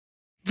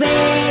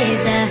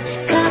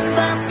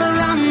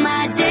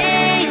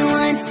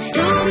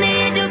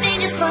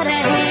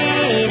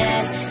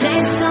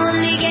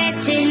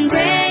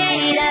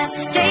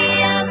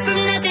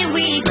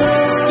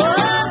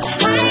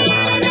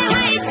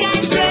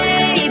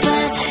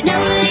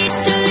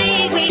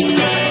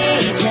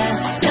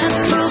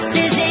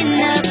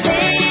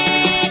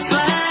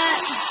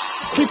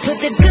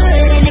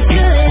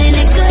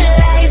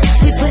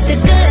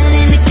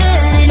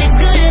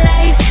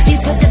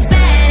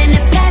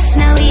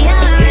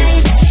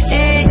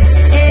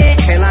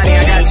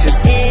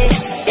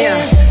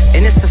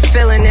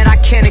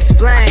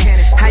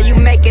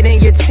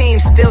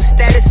still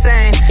stay the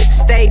same.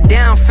 Stayed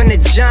down from the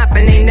jump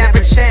and they never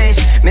changed.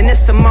 Man,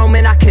 it's a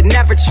moment I could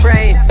never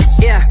trade.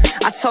 Yeah,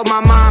 I told my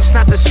moms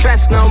not to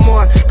stress no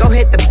more. Go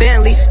hit the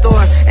Bentley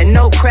store and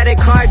no credit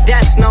card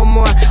debts no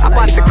more. I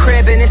bought the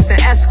crib and it's an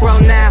escrow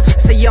now,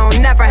 so you don't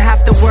never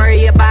have to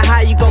worry about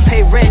how you gon'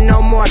 pay rent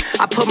no more.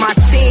 I put my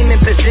team in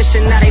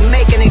position, now they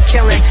making a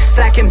killing.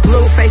 Stacking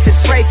blue faces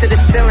straight to the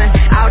ceiling.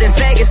 Out in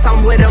Vegas,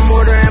 I'm with them,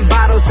 ordering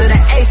bottles of the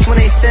Ace when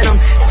they send them,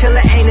 till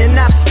it ain't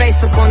enough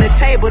space up on the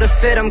table to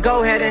fit them.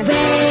 Go ahead and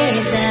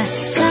raise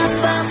a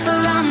cup up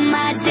for all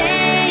my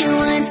day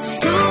ones.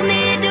 2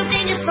 middle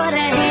fingers for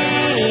the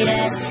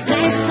haters.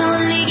 Life's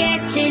only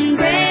getting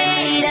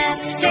greater.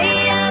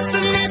 Straight up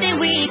from nothing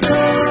we go.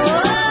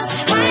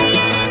 Higher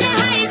than the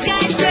highest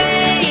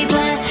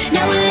skyscraper.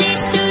 Now a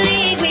little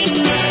league we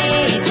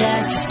major.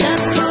 The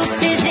proof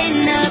is in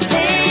the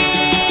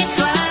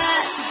paper.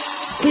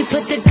 We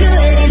put the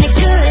good in the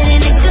good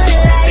in the good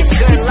life. We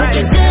put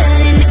the good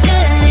in the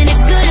good in the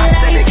good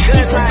life. We put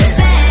the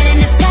bad in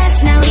the past,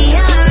 now we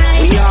alright.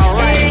 We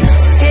alright.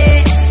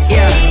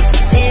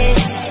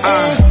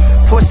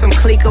 Pour some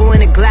Clico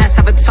in a glass,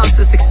 have a toast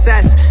to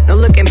success. No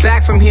looking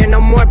back from here,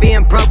 no more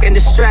being broke and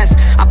distressed.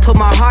 I put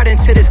my heart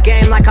into this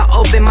game like I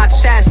open my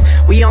chest.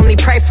 We only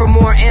pray for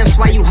more M's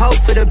while you hope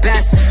for the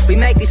best. We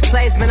make these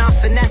plays, man, I'm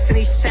finessing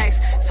these checks.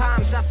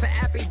 Time's up for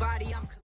everybody.